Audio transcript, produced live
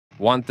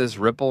Want this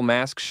ripple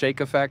mask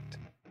shake effect?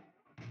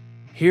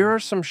 Here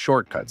are some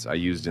shortcuts I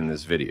used in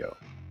this video.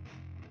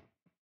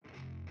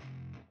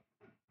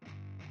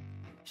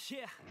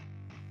 Yeah,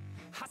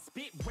 I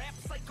spit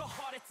raps like a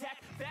heart attack,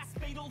 fast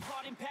fatal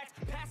heart impact,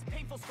 past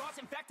painful scars,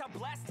 in fact I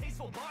blast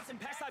tasteful bars and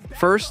pass.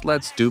 First,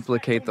 let's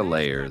duplicate the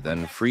layer,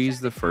 then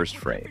freeze the first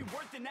frame.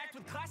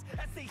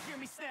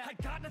 I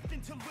got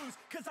nothing to lose,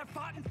 cause I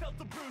fought and felt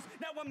the bruise.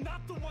 Now I'm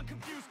not the one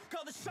confused,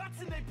 call the shots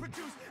and they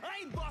produce.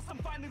 I ain't lost, I'm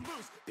finally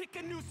loose. Pick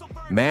a new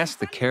silver. Mask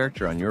the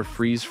character on your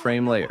freeze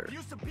frame layer.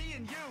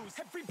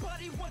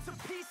 Everybody wants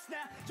a piece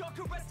now. Y'all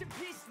can rest in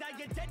peace now.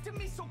 You're dead to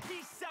me, so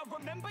peace out.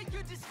 Remember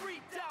you're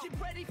discreet out. Get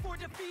ready for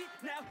defeat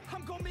now.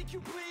 I'm gonna make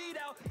you bleed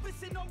out.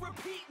 Listen on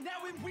repeat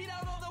now and weed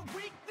out all the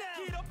weak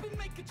now. Get up and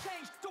make a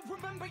change. Don't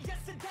remember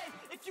yesterday.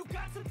 If you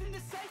got something to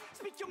say,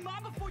 speak your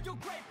mind before your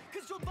grave.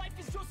 Cause your life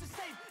is yours to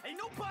save. Ain't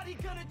nobody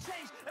gonna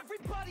change.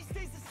 Everybody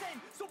stays the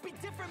same. So be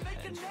different,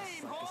 make a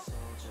name, like huh? a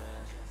soldier,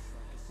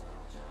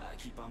 I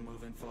keep on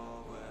moving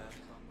forward.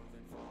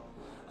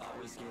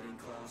 Always getting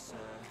closer.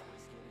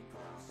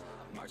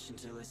 I'm marching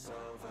till it's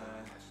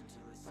over.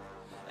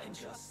 And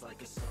just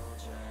like a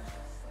soldier,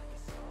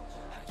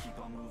 I keep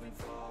on moving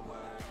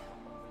forward.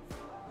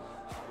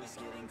 Always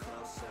getting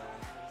closer.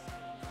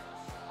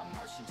 I'm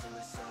marching till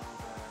it's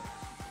over.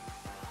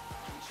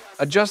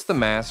 Adjust the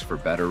mask for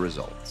better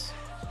results.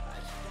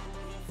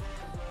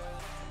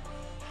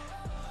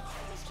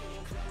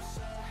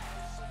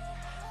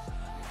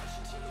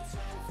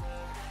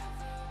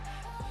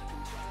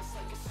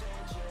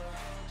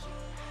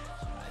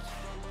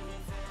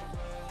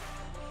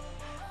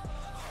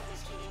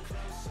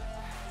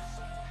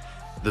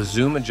 The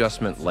zoom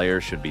adjustment layer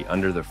should be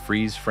under the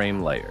freeze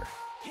frame layer.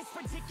 It's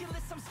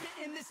ridiculous, I'm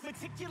spitting this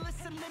meticulous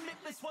and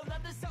limitless while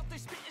others out there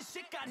spitting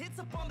shit got hits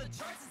up on the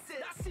charts.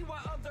 I see why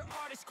other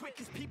artists quit,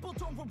 cause people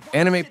don't reward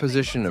Animate shit.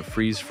 position of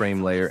freeze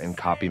frame layer and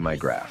copy my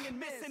graph.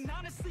 And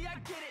honestly, I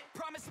get it.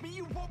 Promise me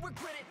you won't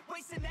regret it.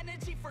 Wasting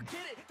energy,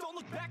 forget it. Don't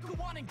look back, go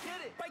on and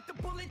get it. Bite the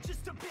bullet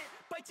just a bit.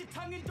 Bite your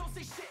tongue and don't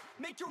say shit.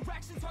 Make your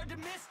actions hard to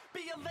miss.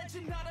 Be a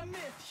legend, not a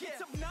myth. Yeah.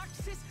 It's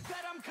obnoxious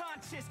that I'm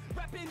conscious.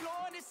 Rapping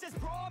honest as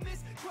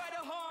promise. Try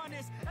to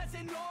harness. As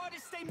an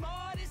artist, stay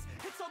modest.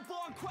 It's a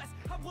long quest.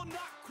 I will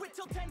not quit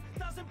till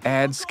 10,000.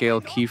 Add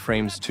scale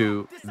keyframes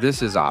too.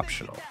 This is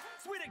optional.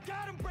 Swear to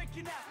God, I'm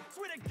breaking out.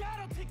 Swear to God,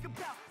 I'll take a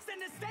bow.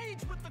 Stand the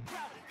stage with the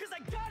crowd. Cause I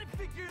got it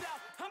figured out.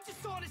 I'm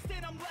just honest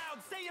and I'm loud.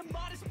 Saying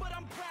modest, but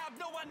I'm proud.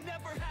 No, I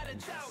never had a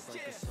doubt. Just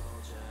like a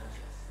soldier,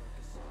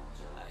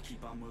 I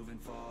keep on moving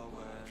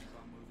forward.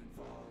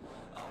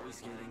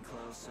 Always getting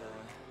closer.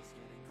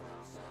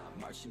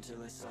 I'm marching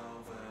till it's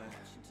over.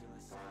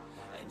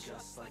 And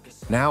just like a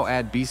soldier, Now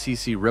add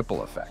BCC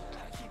ripple effect.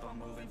 I keep on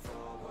moving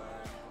forward.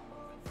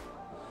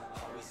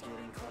 Always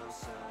getting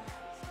closer.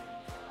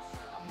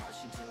 I'm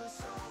marching till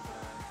it's over.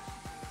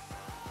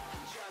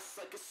 Just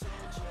like a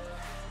soldier,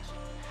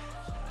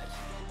 I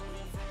keep on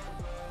moving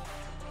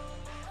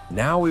forward.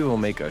 Now we will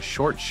make a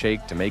short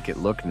shake to make it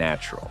look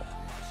natural.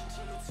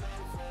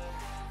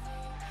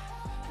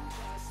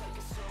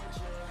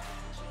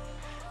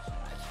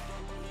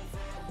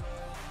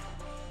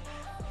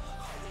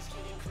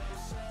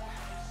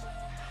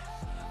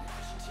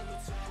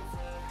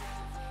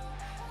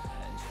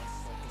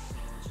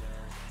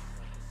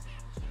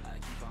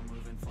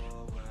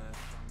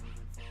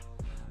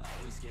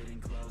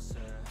 Getting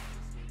closer,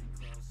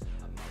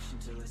 I'm marching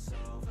till it's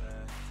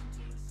over.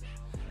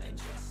 And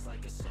just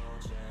like a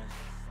soldier,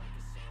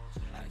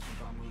 I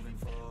keep on moving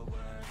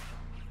forward.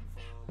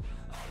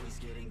 Always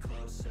getting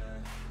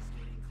closer,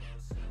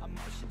 I'm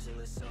marching till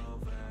it's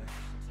over.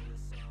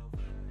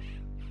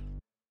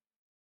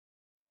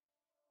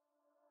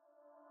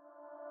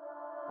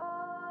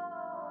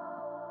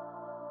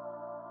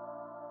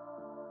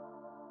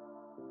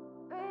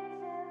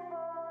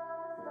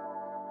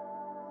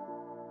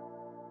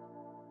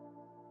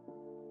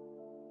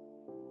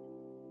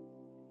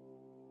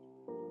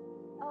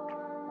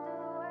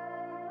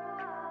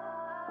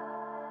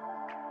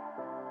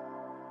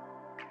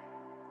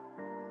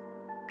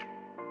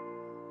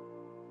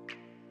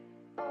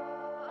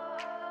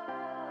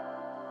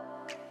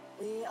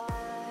 We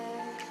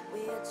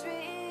are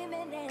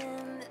dreaming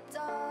in the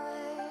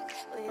dark.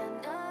 We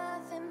are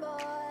nothing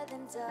more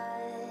than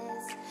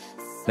dust.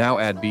 Now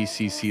add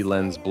BCC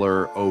lens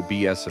blur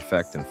OBS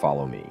effect and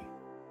follow me.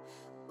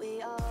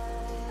 We are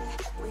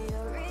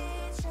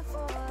reaching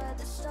for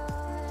the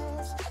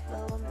stars,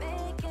 but we're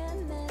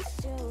making this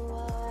too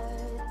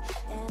hard.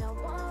 And I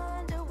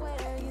wonder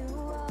where you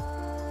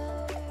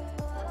are.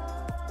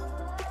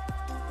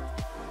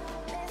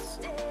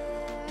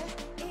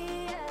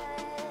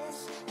 Mysterious,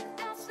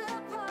 that's the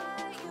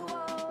part you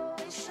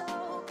always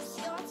show. 'Cause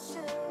you're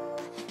too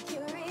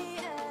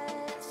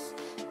curious.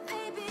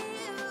 Maybe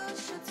you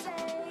should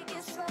take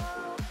it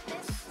slow.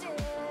 Mysterious.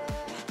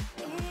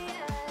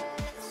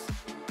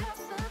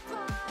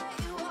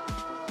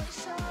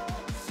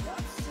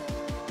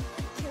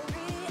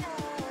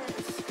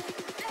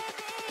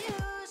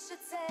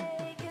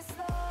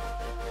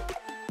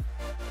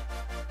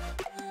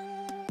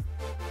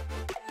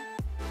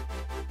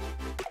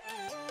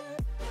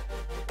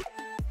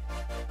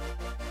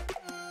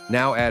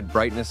 Now add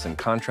brightness and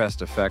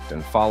contrast effect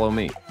and follow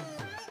me.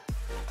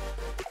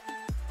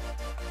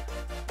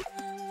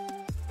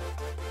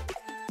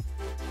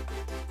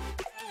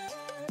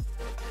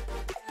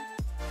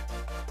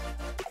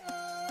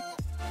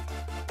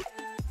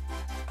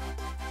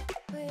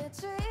 We're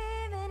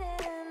dreaming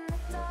in the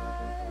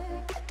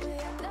dark. We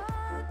are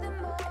nothing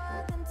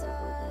more than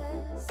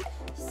dust.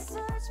 You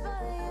search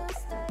but you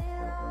stay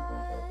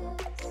lost.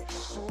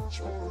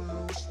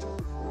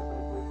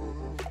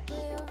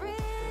 We're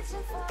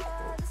reaching for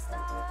the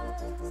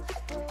stars,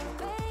 but we're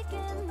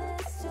making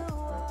this too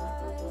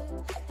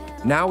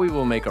hard. Now we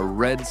will make a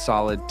red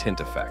solid tint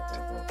effect.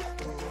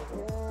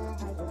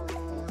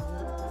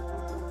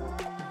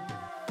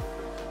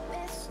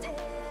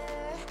 Mysterious,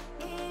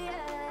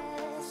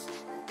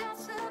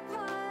 that's the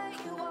part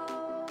you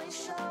always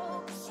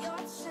show. 'Cause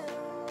you're too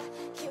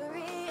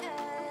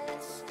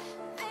curious.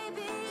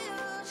 Maybe you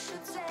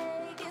should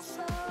take it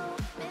slow.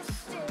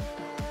 Mysterious,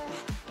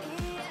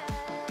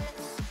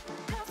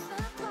 that's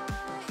the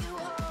part you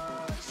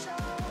always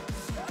show.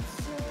 'Cause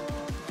you're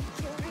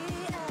too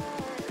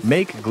curious.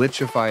 Make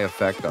glitchify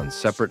effect on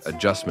separate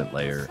adjustment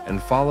layer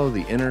and follow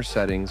the inner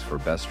settings for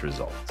best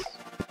results.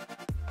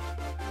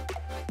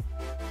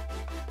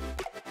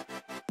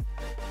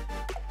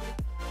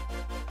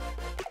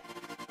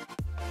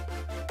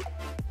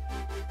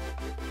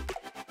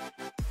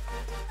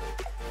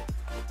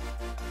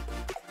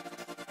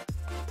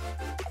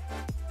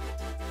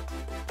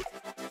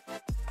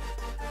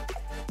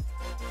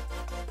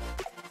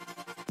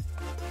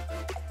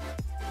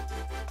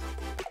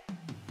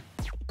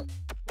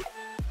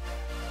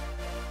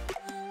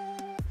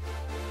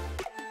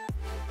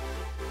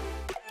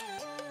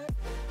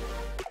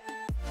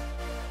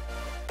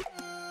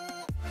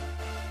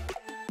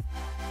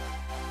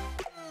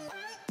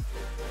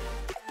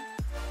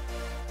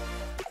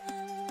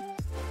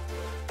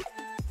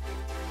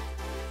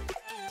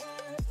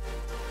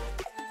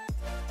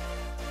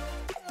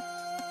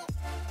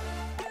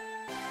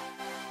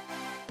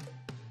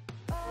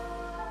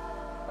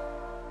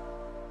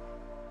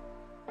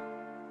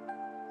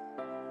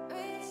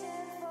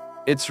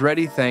 It's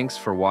ready, thanks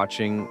for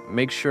watching.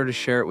 Make sure to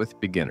share it with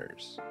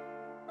beginners.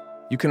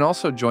 You can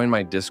also join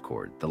my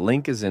Discord, the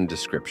link is in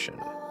description.